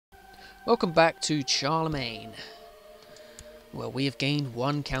Welcome back to Charlemagne. Well, we have gained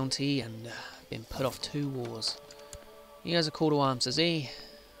one county and been put off 2 wars. He has a call to arms, does he?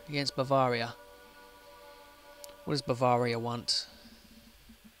 Against Bavaria. What does Bavaria want?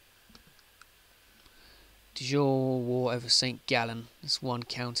 De jure war over St. Gallen. This one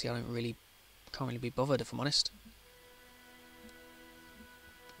county I can't really be bothered, if I'm honest.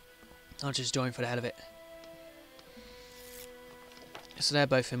 I'll just join for the hell of it. So they're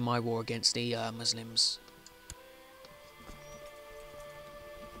both in my war against the Muslims.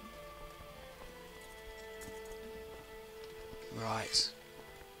 Right.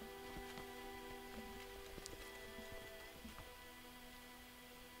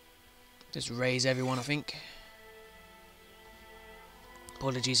 Just raise everyone, I think.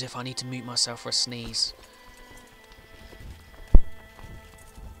 Apologies if I need to mute myself for a sneeze.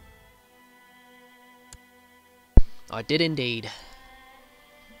 I did indeed.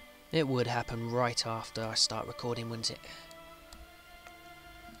 It would happen right after I start recording, wouldn't it?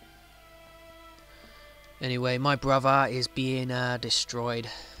 Anyway, my brother is being destroyed.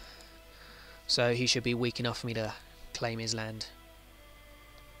 So he should be weak enough for me to claim his land.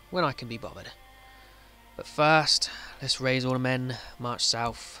 When I can be bothered. But first, let's raise all the men, march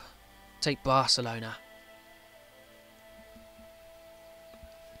south, take Barcelona.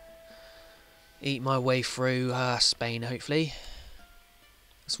 Eat my way through Spain, hopefully.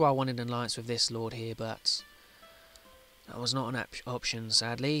 That's why I wanted an alliance with this lord here, but that was not an option,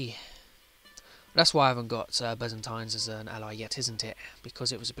 sadly. That's why I haven't got Byzantines as an ally yet, isn't it?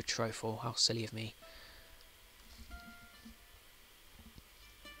 Because it was a betrothal. How silly of me.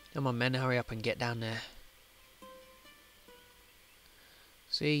 Come on, men, hurry up and get down there.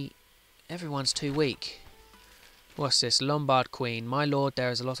 See, everyone's too weak. What's this? Lombard Queen. My lord,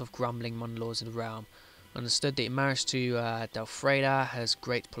 there is a lot of grumbling among the lords of the realm. Understood that marriage to Delfreda has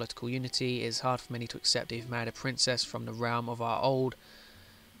great political unity. It is hard for many to accept if you've married a princess from the realm of our old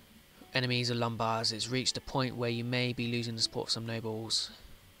enemies of Lombards. It's reached a point where you may be losing the support of some nobles.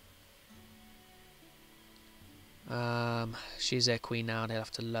 She's their queen now, they'll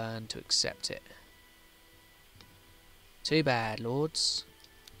have to learn to accept it. Too bad, lords.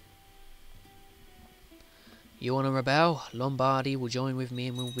 You want to rebel? Lombardy will join with me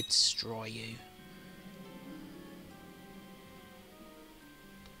and will destroy you.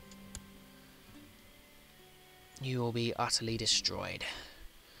 You will be utterly destroyed.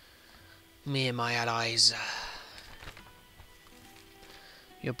 Me and my allies.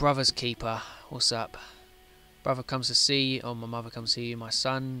 Your brother's keeper. What's up? Brother comes to see you, or my mother comes to see you, my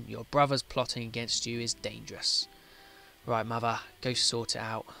son. Your brother's plotting against you is dangerous. Right, mother, go sort it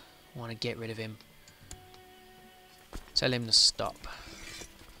out. I want to get rid of him. Tell him to stop.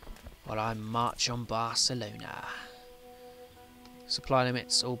 While I march on Barcelona. Supply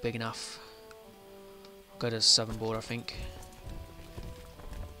limits all big enough. I'll go to the southern border, I think.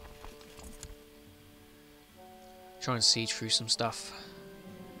 Try and siege through some stuff.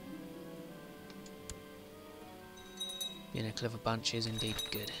 Being a clever bunch is indeed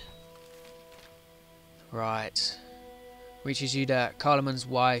good. Right. Reaches you that Carloman's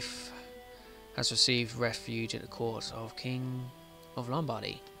wife has received refuge at the court of King of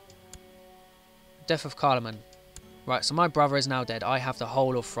Lombardy. Death of Carloman. Right, so my brother is now dead. I have the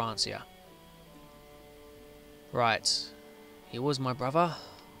whole of France here. Right. He was my brother.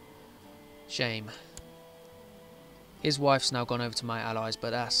 Shame. His wife's now gone over to my allies, but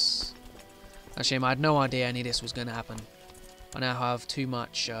that's a shame. I had no idea any of this was going to happen. I now have too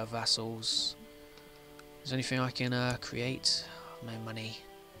much vassals. Is there anything I can create? No money.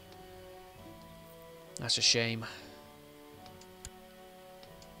 That's a shame.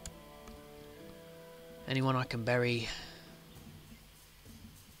 Anyone I can bury?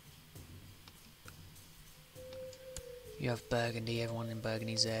 You have Burgundy, everyone in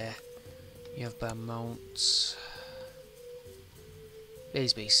Burgundy's there. You have Beaumont.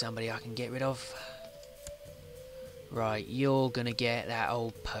 Please be somebody I can get rid of. Right, you're gonna get that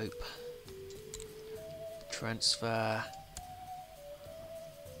old Pope. Transfer.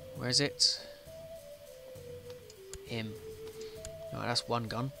 Where is it? Him. Right, that's one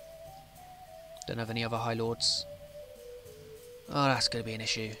gone. Don't have any other High Lords. Oh, that's gonna be an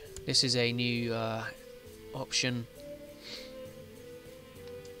issue. This is a new option.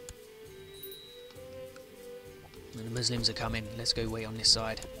 And the Muslims are coming. Let's go wait on this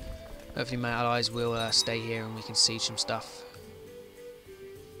side. Hopefully my allies will stay here and we can siege some stuff.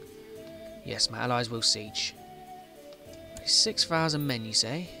 Yes, my allies will siege. 6,000 men, you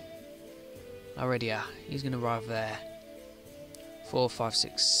say? Already, yeah. He's going to arrive there. 4, 5,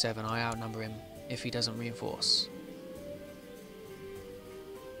 6, 7. I outnumber him if he doesn't reinforce.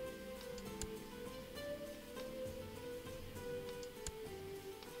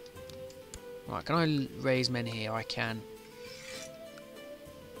 Right, can I raise men here? I can.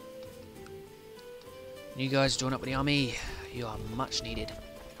 You guys join up with the army. You are much needed.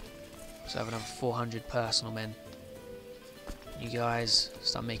 So I have another 400 personal men. You guys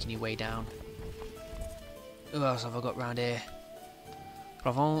start making your way down. Who else have I got round here?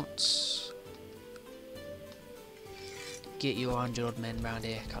 Provence. Get your 100 odd men round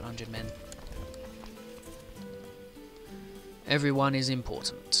here. Couple 100 men. Everyone is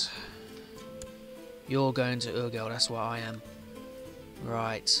important. You're going to Urgel, that's what I am.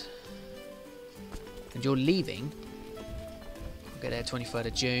 Right. And you're leaving. I'll get there 23rd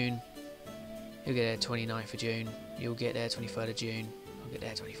of June. You'll get there 29th of June. You'll get there 23rd of June. I'll get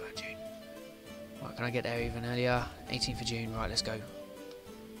there 23rd of June. Right, can I get there even earlier? 18th of June. Right, let's go.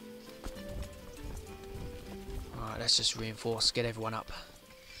 Right, let's just reinforce, get everyone up.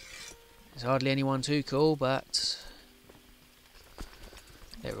 There's hardly anyone too cool, but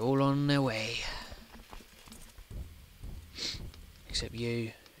they're all on their way. Except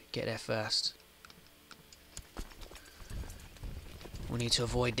you. Get there first. We need to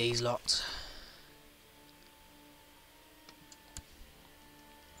avoid these lots.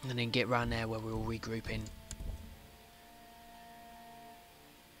 And then get round there where we're all regrouping.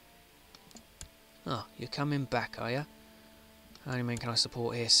 Oh, you're coming back, are you? How many men can I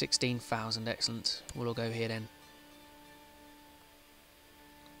support here? 16,000, excellent. We'll all go here then.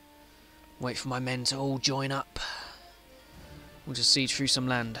 Wait for my men to all join up. We'll just siege through some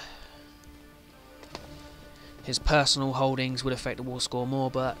land. His personal holdings would affect the war score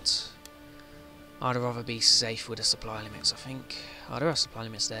more, but I'd rather be safe with the supply limits, I think. Oh, there are supply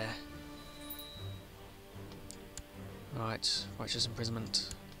limits there. Right, righteous imprisonment.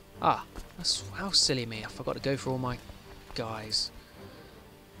 Ah, that's how silly me. I forgot to go for all my guys.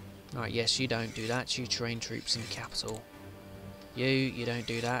 Right, yes, you don't do that. You train troops in the capital. You don't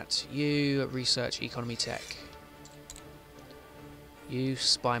do that. You research economy tech. You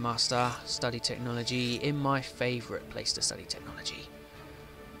spy master, study technology in my favourite place to study technology.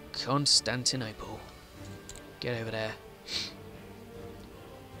 Constantinople. Get over there.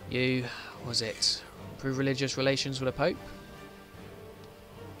 You, was it? Improve religious relations with the Pope?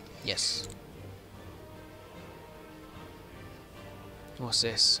 Yes. What's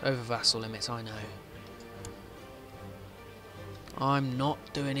this? Over vassal limits, I know. I'm not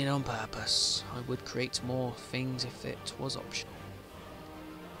doing it on purpose. I would create more things if it was optional.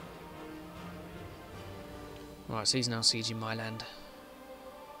 Right, so he's now sieging my land.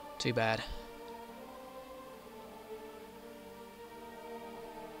 Too bad.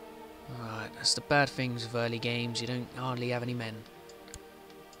 Right, that's the bad things with early games. You don't hardly have any men.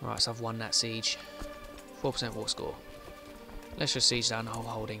 Right, so I've won that siege. 4% war score. Let's just siege down the whole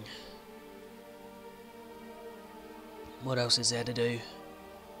holding. What else is there to do?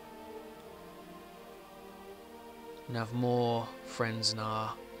 We have more friends in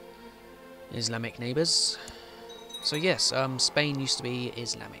our Islamic neighbours. So yes, Spain used to be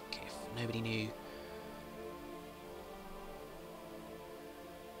Islamic, if nobody knew.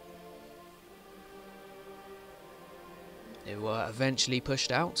 They were eventually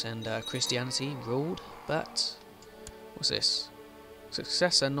pushed out and Christianity ruled, but what's this?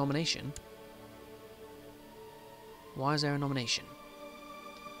 Successor nomination? Why is there a nomination?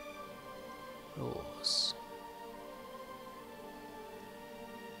 Laws.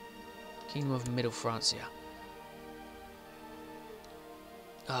 Kingdom of Middle Francia.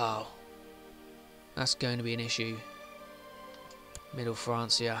 Oh, that's going to be an issue. Middle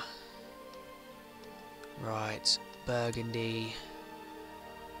Francia. Right, Burgundy.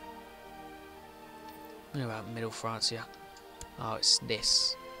 What about Middle Francia? Oh, it's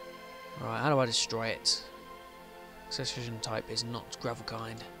this. Right, how do I destroy it? Succession type is not gravel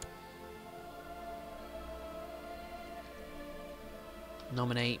kind.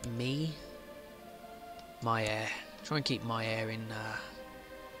 Nominate me. My heir. Try and keep my heir in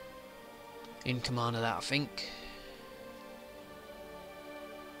command of that, I think.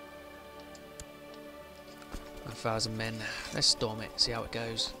 A 1,000 men. Let's storm it. See how it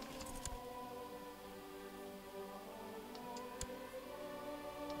goes.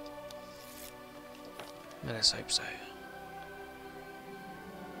 Let's hope so.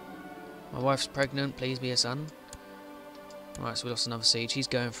 My wife's pregnant. Please be a son. Right, so we lost another siege. He's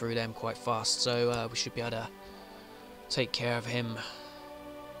going through them quite fast, so we should be able to take care of him.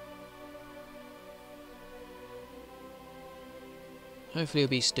 Hopefully he'll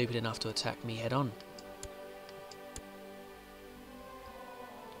be stupid enough to attack me head on.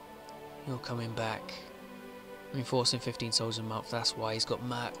 You're coming back. Reinforcing 15 soldiers a month, that's why he's got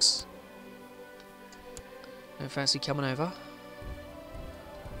mercs. Don't fancy coming over?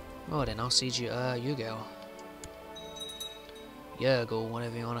 Oh, then I'll siege you, Yurgel. Yurgel,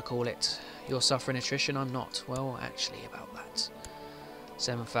 whatever you want to call it. You're suffering attrition, I'm not. Well, actually, about that.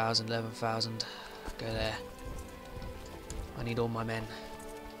 7,000, 11,000. Go there. I need all my men.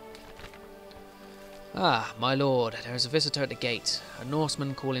 Ah, my lord, there is a visitor at the gate. A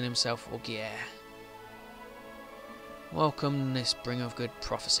Norseman calling himself Ogier. Welcome, this bringer of good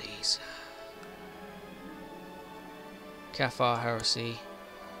prophecies. Cathar heresy.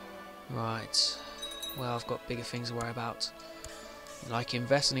 Right. Well, I've got bigger things to worry about. Like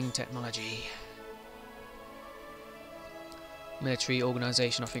investing in technology. Military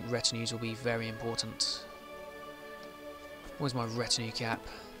organisation, I think retinues will be very important. Where's my retinue cap?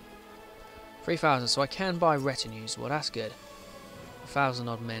 3,000, so I can buy retinues. Well, that's good. 1,000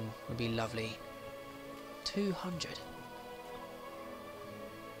 odd men would be lovely. 200.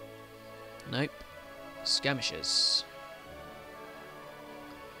 Nope. Skirmishers.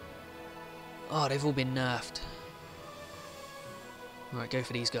 Oh, they've all been nerfed. Right, go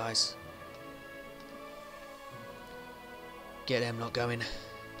for these guys. Get them not going.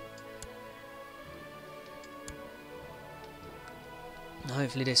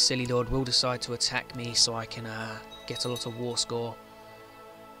 Hopefully this silly lord will decide to attack me so I can get a lot of war score.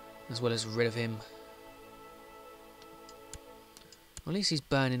 As well as rid of him. At least he's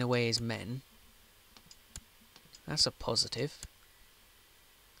burning away his men. That's a positive.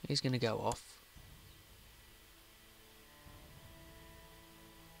 He's going to go off.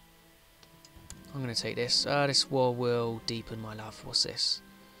 I'm going to take this. This war will deepen my love. What's this?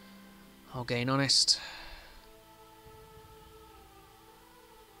 I'll gain honest.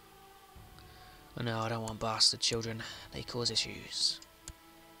 Oh no, I don't want bastard children. They cause issues.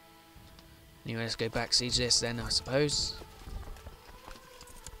 Anyway, let's go back siege this then, I suppose.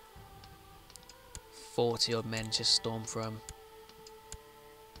 40 odd men just storm from.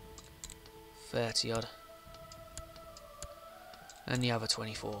 30 odd. And the other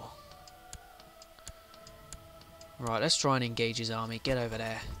 24. Right, let's try and engage his army. Get over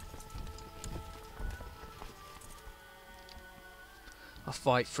there. I'll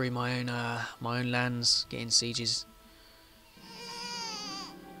fight through my own lands, getting sieges.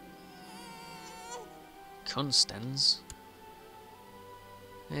 Constans.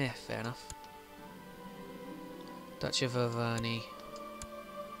 Yeah, fair enough. Duchy of Averny.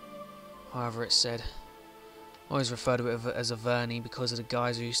 However it's said. I always refer to it as Averny because of the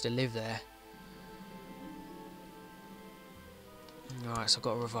guys who used to live there. Alright, so I've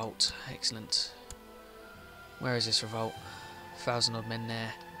got a revolt. Excellent. Where is this revolt? 1,000 odd men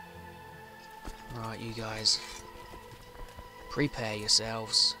there. Right, you guys. Prepare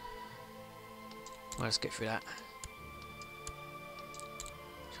yourselves. Well, let's get through that.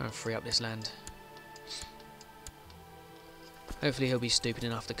 Try and free up this land. Hopefully he'll be stupid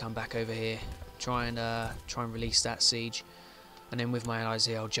enough to come back over here. Try and release that siege. And then with my allies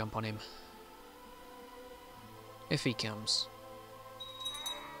here, I'll jump on him. If he comes.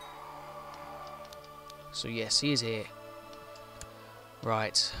 So yes, he is here.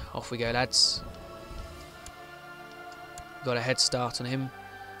 Right, off we go, lads. Got a head start on him.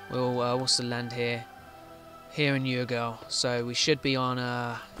 We'll what's the land here? Here in Yurgel, so we should be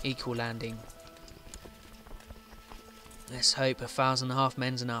on equal landing. Let's hope 1,500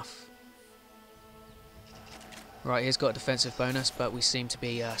 men's enough. Right, he's got a defensive bonus, but we seem to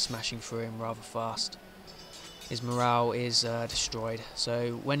be smashing through him rather fast. His morale is destroyed,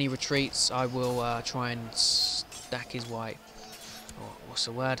 so when he retreats, I will try and stack his wipe. Or, what's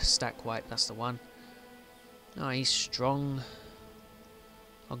the word? Stack wipe, that's the one. Oh, he's strong.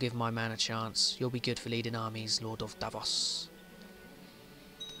 I'll give my man a chance. You'll be good for leading armies, Lord of Davos.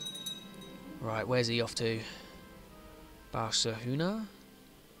 Right, where's he off to? Barcelona?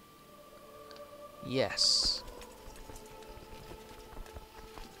 Yes.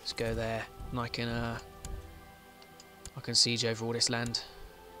 Let's go there, and I can siege over all this land.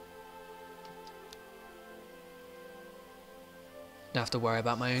 Don't have to worry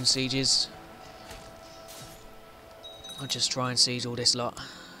about my own sieges. I'll just try and siege all this lot.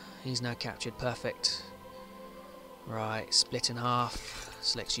 He's now captured, perfect. Right, split in half.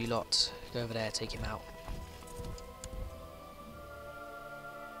 Selects you lot. Go over there, take him out.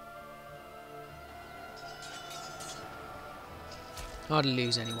 Hardly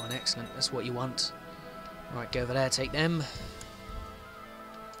lose anyone, excellent, that's what you want. Right, go over there, take them.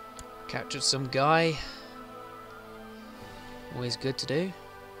 Captured some guy. Always good to do.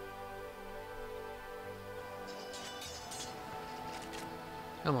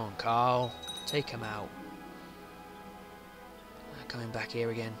 Come on, Karl. Take him out. Coming back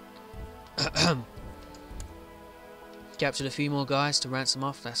here again. Captured a few more guys to ransom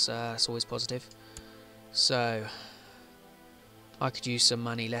off. That's always positive. So I could use some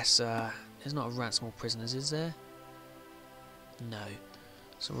money. Less. There's not a ransom of prisoners, is there? No.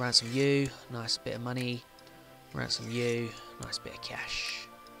 So ransom you. Nice bit of money. Ransom you. Nice bit of cash.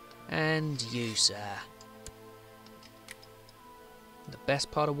 And you, sir. The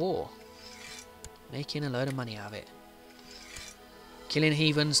best part of war. Making a load of money out of it. Killing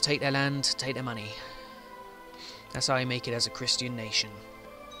heathens, take their land, take their money. That's how you make it as a Christian nation.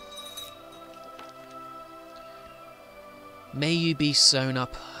 May you be sewn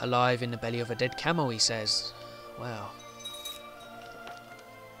up alive in the belly of a dead camel, he says. Well,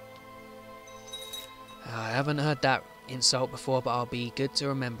 I haven't heard that insult before, but I'll be good to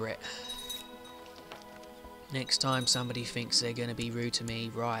remember it. Next time somebody thinks they're going to be rude to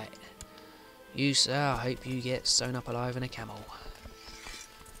me, right. You, sir, I hope you get sewn up alive in a camel.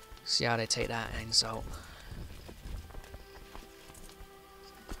 See how they take that insult.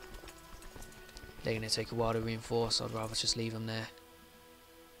 They're going to take a while to reinforce. I'd rather just leave them there.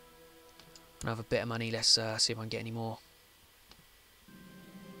 Another bit of money. Let's see if I can get any more.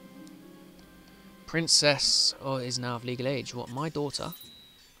 Princess is now of legal age. What, my daughter?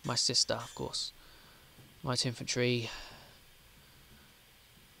 My sister, of course. Light infantry.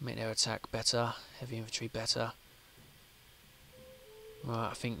 Make their attack better. Heavy infantry better. Right,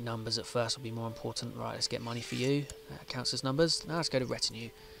 I think numbers at first will be more important. Right, let's get money for you. That counts as numbers. Now let's go to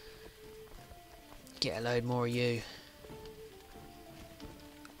retinue. Get a load more of you.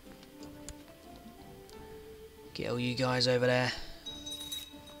 Get all you guys over there.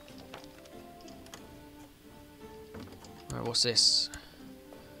 Right, what's this?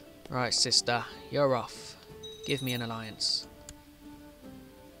 Right, sister, you're off. Give me an alliance.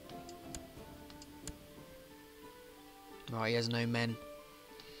 Right, he has no men.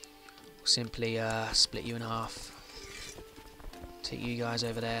 We'll simply split you in half. Take you guys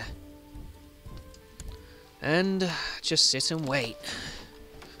over there. And just sit and wait.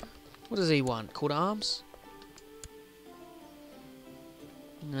 What does he want? Call to arms?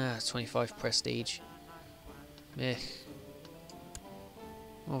 25 prestige. Meh.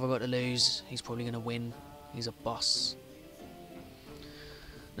 What have I got to lose? He's probably going to win. He's a boss.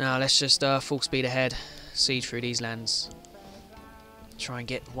 Now let's just full speed ahead. Siege through these lands. Try and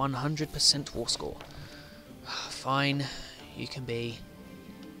get 100% war score. Fine. You can be.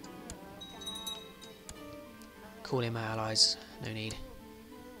 Call in my allies. No need.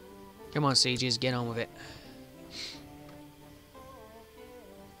 Come on, sieges. Get on with it.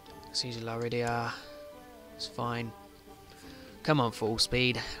 Siege of Laridia. It's fine. Come on, full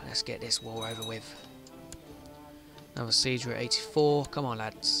speed. Let's get this war over with. Another siege. We're at 84. Come on,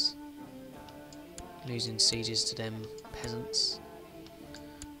 lads. Losing sieges to them peasants.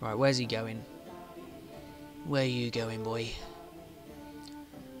 Right, where's he going? Where are you going, boy?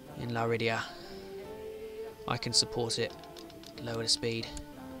 In Laridia. I can support it. Lower the speed.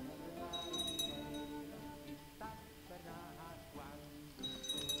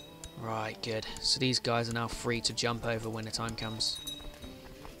 Right, good. So these guys are now free to jump over when the time comes.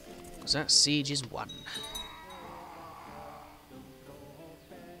 Because that siege is won.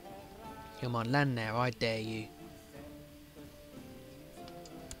 Come on, land there, I dare you.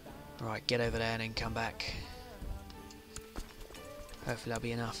 Right, get over there and then come back. Hopefully that'll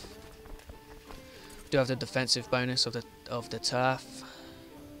be enough. Do have the defensive bonus of the turf.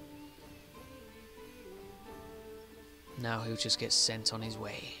 Now he'll just get sent on his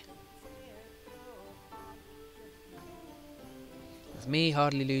way. With me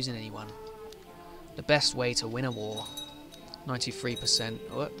hardly losing anyone. The best way to win a war. 93%.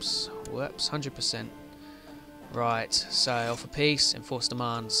 Whoops. 100%. Right, so offer peace, enforce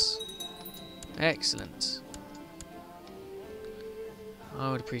demands. Excellent.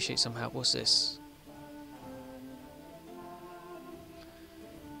 I would appreciate some help. What's this?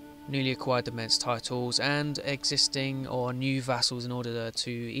 Newly acquired immense titles and existing or new vassals in order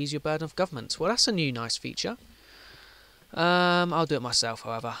to ease your burden of government. Well, that's a new nice feature. I'll do it myself,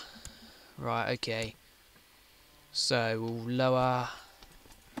 however. Right, okay. So we'll lower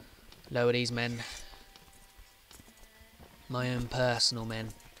these men. My own personal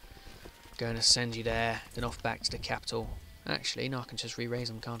men. Going to send you there, then off back to the capital. Actually, no, I can just re-raise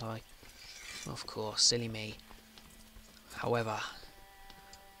them, can't I? Of course, silly me. However,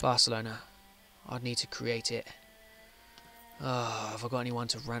 Barcelona, I'd need to create it. Oh, have I got anyone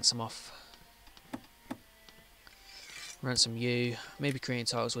to ransom off? Ransom you. Maybe creating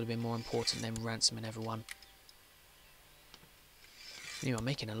titles would have been more important than ransoming everyone. Anyway, I'm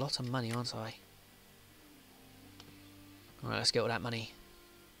making a lot of money, aren't I? Alright, let's get all that money.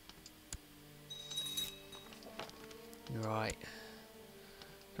 Right.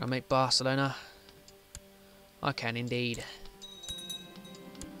 Can I make Barcelona? I can indeed.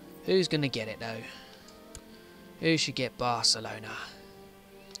 Who's going to get it though? Who should get Barcelona?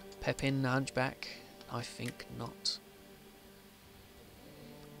 Pepin the Hunchback? I think not.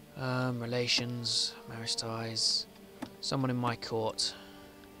 Relations, marriage ties, someone in my court.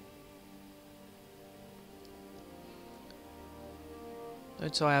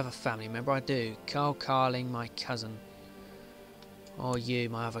 Don't I have a family member? I do. Karl Karling, my cousin. Or you,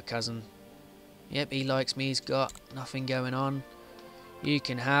 my other cousin. Yep, he likes me, he's got nothing going on. You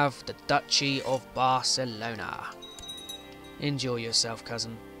can have the Duchy of Barcelona. Enjoy yourself,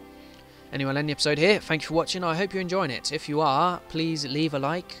 cousin. Anyway, I'll end the episode here. Thank you for watching. I hope you're enjoying it. If you are, please leave a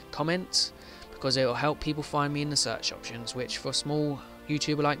like, comment, because it will help people find me in the search options, which for a small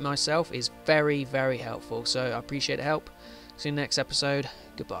YouTuber like myself is very, very helpful. So I appreciate the help. See you in the next episode.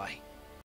 Goodbye.